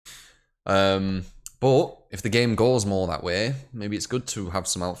But if the game goes more that way, maybe it's good to have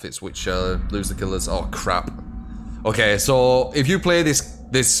some outfits which lose the killers. Oh crap. Okay, so if you play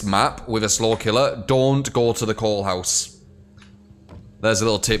this map with a slow killer, don't go to the coal house. There's a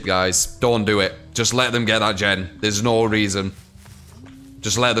little tip, guys. Don't do it. Just let them get that gen. There's no reason.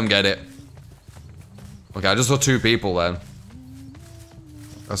 Just let them get it. Okay, I just saw 2 people then.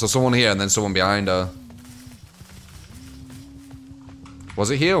 I saw someone here and then someone behind her. Was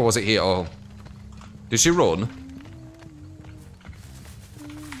it here or was it here? Oh. Did she run?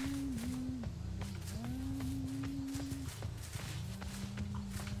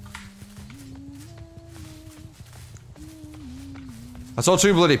 I saw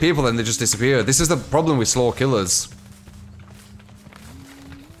 2 bloody people and they just disappeared. This is the problem with slow killers.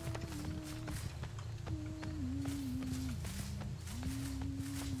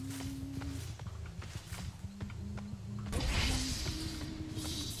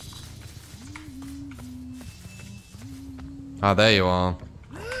 Ah, there you are.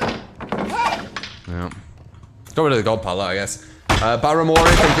 Yeah. Got rid of the god palette, I guess.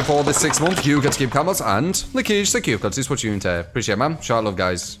 Baramori, thank you for this 6 months. You get to keep camels and Lickage, thank you. Got this what you into. Appreciate it, man. Shout love,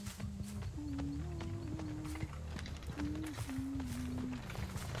 guys.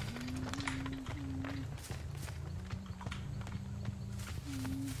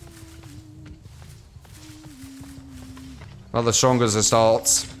 Not the stronger as it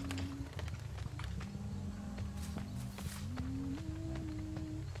starts.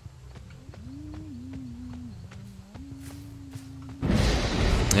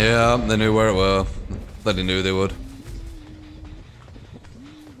 Yeah, they knew where it were. They knew they would.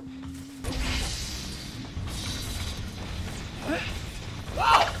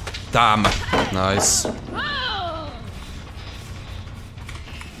 Damn. Nice.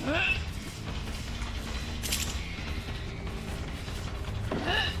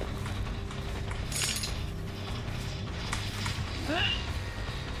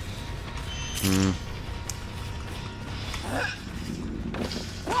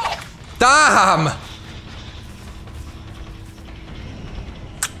 Damn!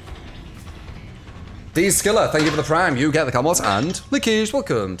 D Skiller, thank you for the prime. You get the comments and Lickage,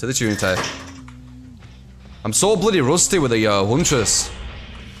 welcome to the Tune Tech. I'm so bloody rusty with the Huntress.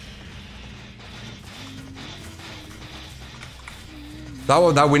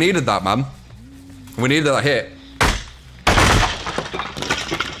 That we needed that, man. We needed that hit.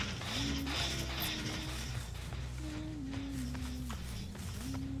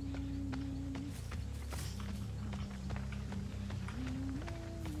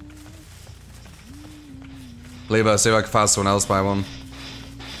 Leave her, see if I can find someone else by one.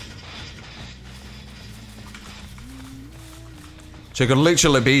 She could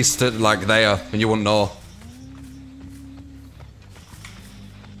literally be like there and you wouldn't know.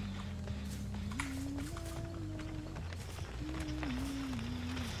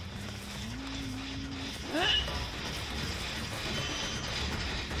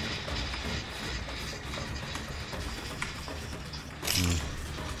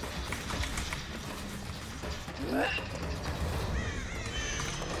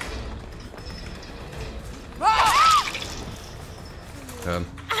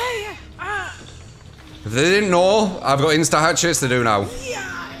 If they didn't know, I've got insta hatchets to do now.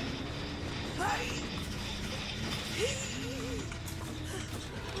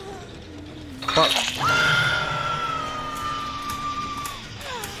 But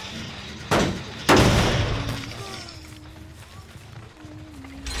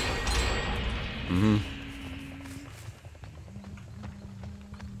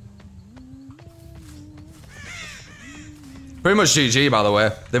pretty much GG, by the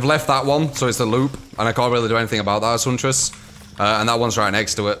way. They've left that one, so it's a loop, and I can't really do anything about that as Huntress. And that one's right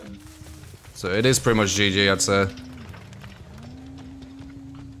next to it. So it is pretty much GG, I'd say.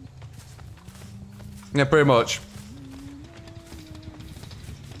 Yeah, pretty much.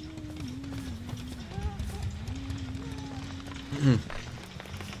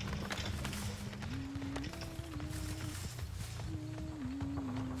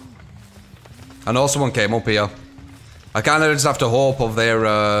 I know someone came up here. I kind of just have to hope of their,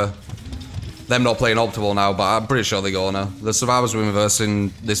 them not playing optimal now, but I'm pretty sure they're gonna. The survivors we've been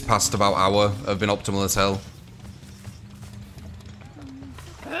versing this past about hour have been optimal as hell.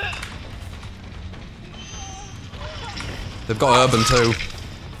 They've got urban too.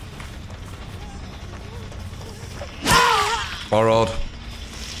 Borrowed.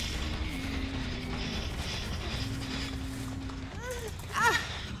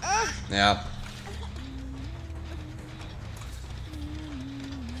 Yeah.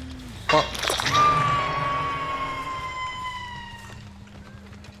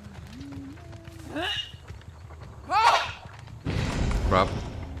 Crap.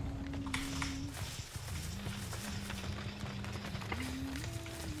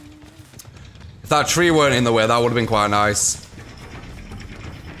 If that tree weren't in the way, that would have been quite nice.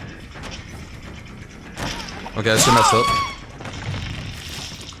 Okay, she messed up.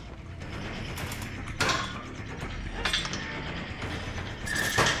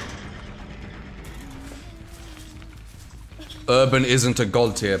 Urban isn't a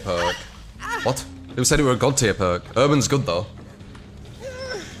god tier perk. What? Who said it were a god tier perk? Urban's good though.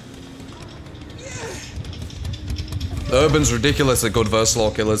 Urban's ridiculously good versus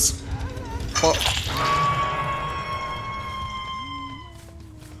slow killers. What?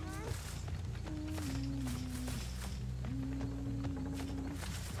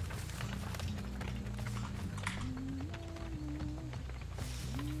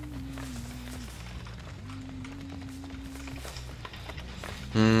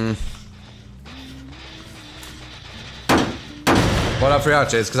 What have 3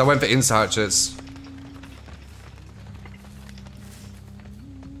 hatchets? Because I went for insta hatchets.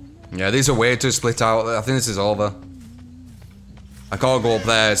 Yeah, these are way too split out. I think this is over. I can't go up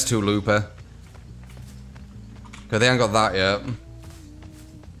there, it's too loopy. Okay, they ain't got that yet.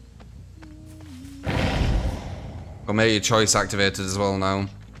 Got make your choice activated as well now.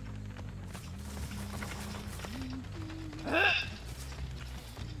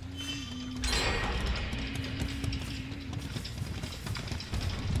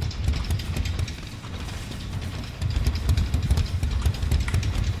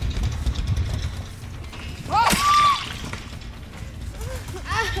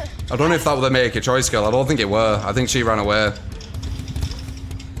 I don't know if that would make a choice girl. I don't think it were. I think she ran away.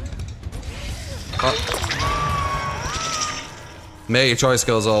 Make your choice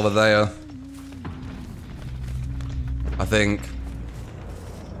girl's over there. I think.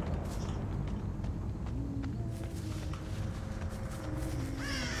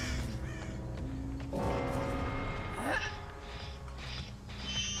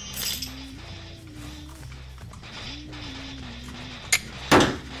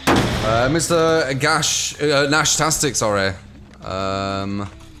 Mr. Nash-tastic, sorry. How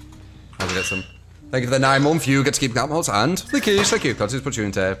to get some? Thank you for the 9 month. You get to keep mods and the keys. Thank you, Cottage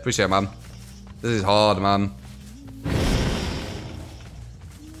Opportunity. Appreciate it, man. This is hard, man.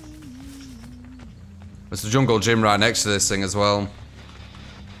 There's the jungle gym right next to this thing as well.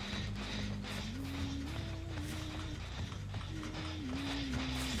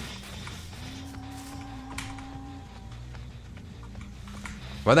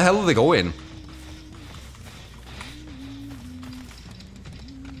 Where the hell are they going?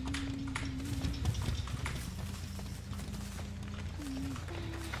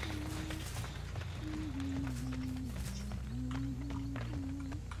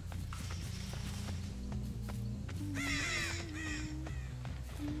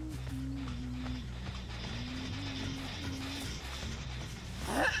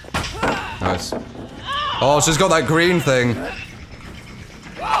 Nice. Oh, she's got that green thing.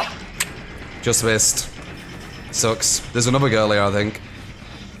 Just missed. Sucks. There's another girl here, I think.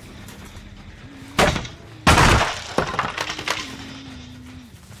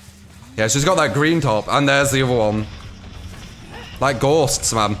 Yeah, she's got that green top, and there's the other one. Like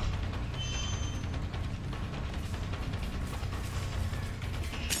ghosts, man.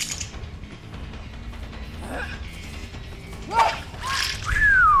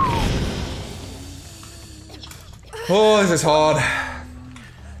 Oh, this is hard.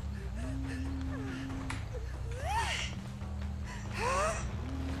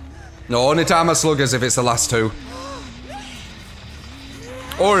 No, only time I slug is if it's the last 2.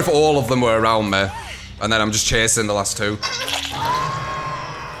 Or if all of them were around me. And then I'm just chasing the last 2.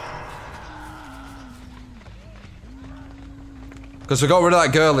 Because we got rid of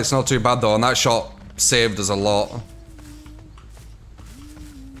that girl, it's not too bad though, and that shot saved us a lot.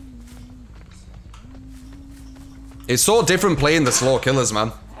 It's so different playing the slow killers,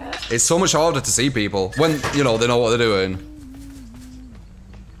 man. It's so much harder to see people when, you know, they know what they're doing.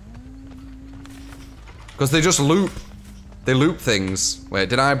 Because they just loop. They loop things. Wait,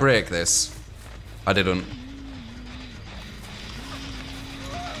 did I break this? I didn't.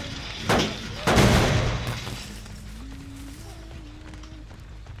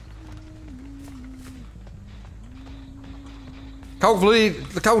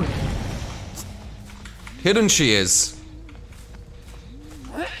 Look how hidden she is.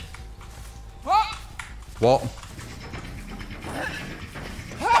 What?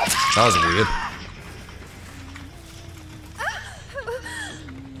 That was weird.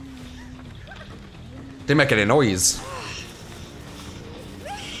 Didn't make any noise.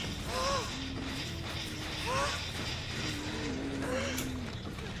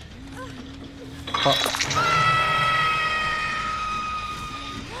 You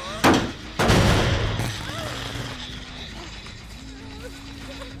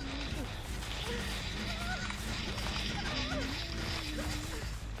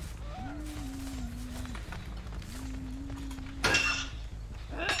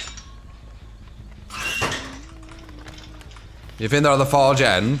think they're the 4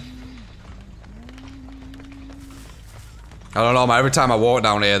 gen? I don't know, man. Every time I walk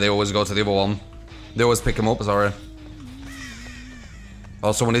down here, they always go to the other one. They always pick them up, sorry.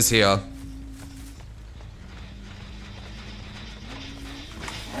 Oh, someone is here.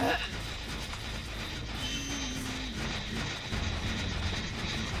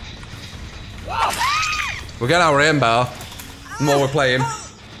 We're getting our rainbow. The more we're playing.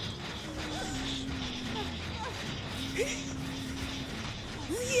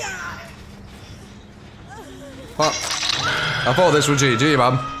 What? I thought this was GG,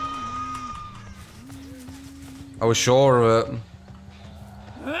 man. I was sure of it.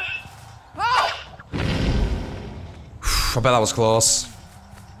 I bet that was close.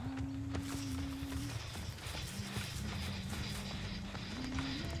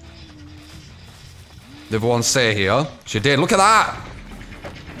 The other one stay here. She did. Look at that!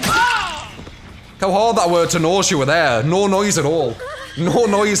 How hard that were to know she were there. No noise at all. No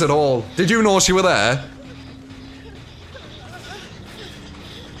noise at all. Did you know she were there?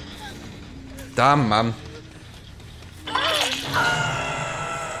 Damn, man.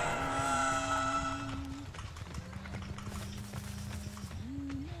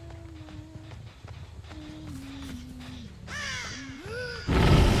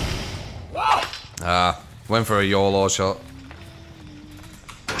 Ah, went for a YOLO shot.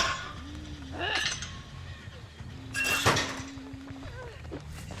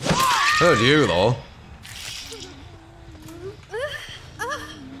 Heard you, though.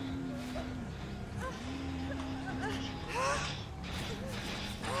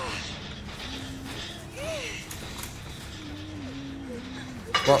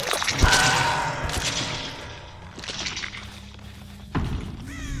 What?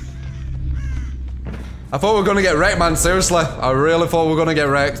 I thought we were gonna get wrecked, man, seriously. I really thought we were gonna get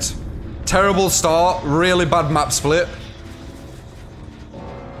wrecked. Terrible start, really bad map split.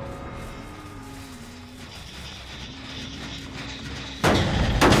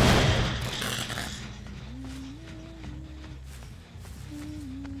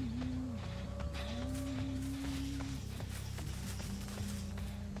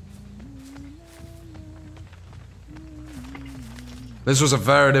 This was a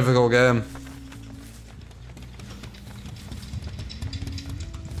very difficult game.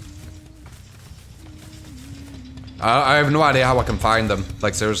 I have no idea how I can find them,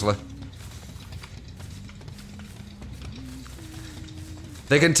 like seriously.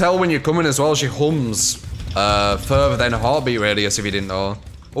 They can tell when you're coming as well, she hums further than a heartbeat radius if you didn't know.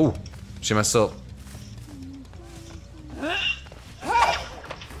 Oh, she messed up.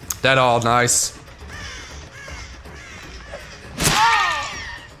 Dead hard, nice.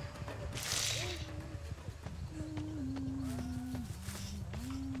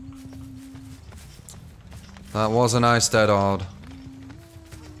 That was a nice dead hard.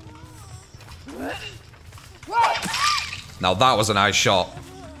 Now that was a nice shot.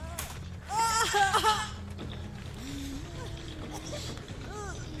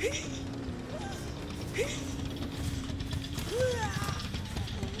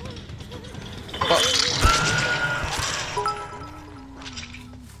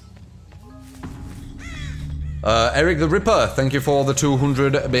 Eric the Ripper, thank you for the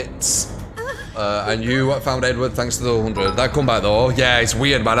 200 bits. And you found Edward thanks to the 100. That comeback though, yeah, it's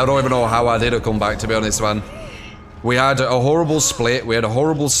weird, man. I don't even know how I did a comeback, to be honest, man. We had a horrible split, we had a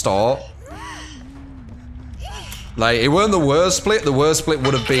horrible start. Like, it weren't the worst split. The worst split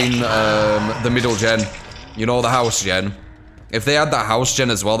would have been the middle gen. You know, the house gen. If they had that house gen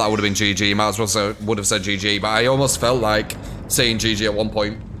as well, that would have been GG. Might as well say, would have said GG, but I almost felt like saying GG at one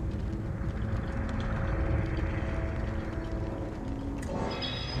point.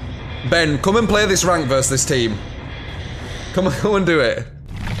 Ben, come and play this rank versus this team. Come and do it.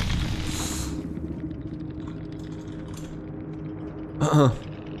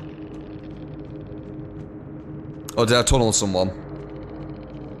 Or did I tunnel someone?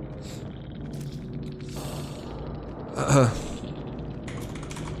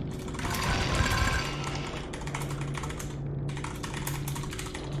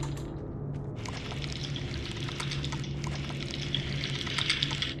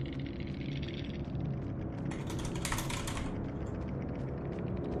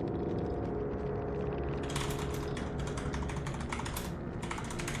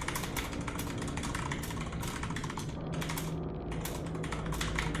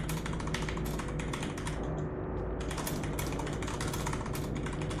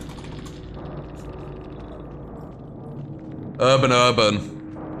 Urban.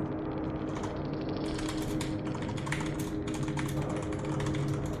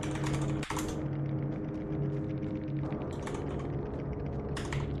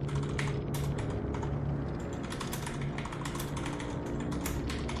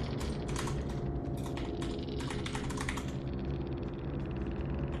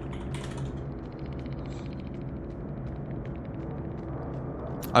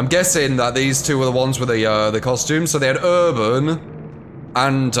 I'm guessing that these two were the ones with the costumes, so they had urban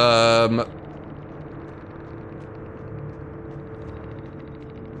and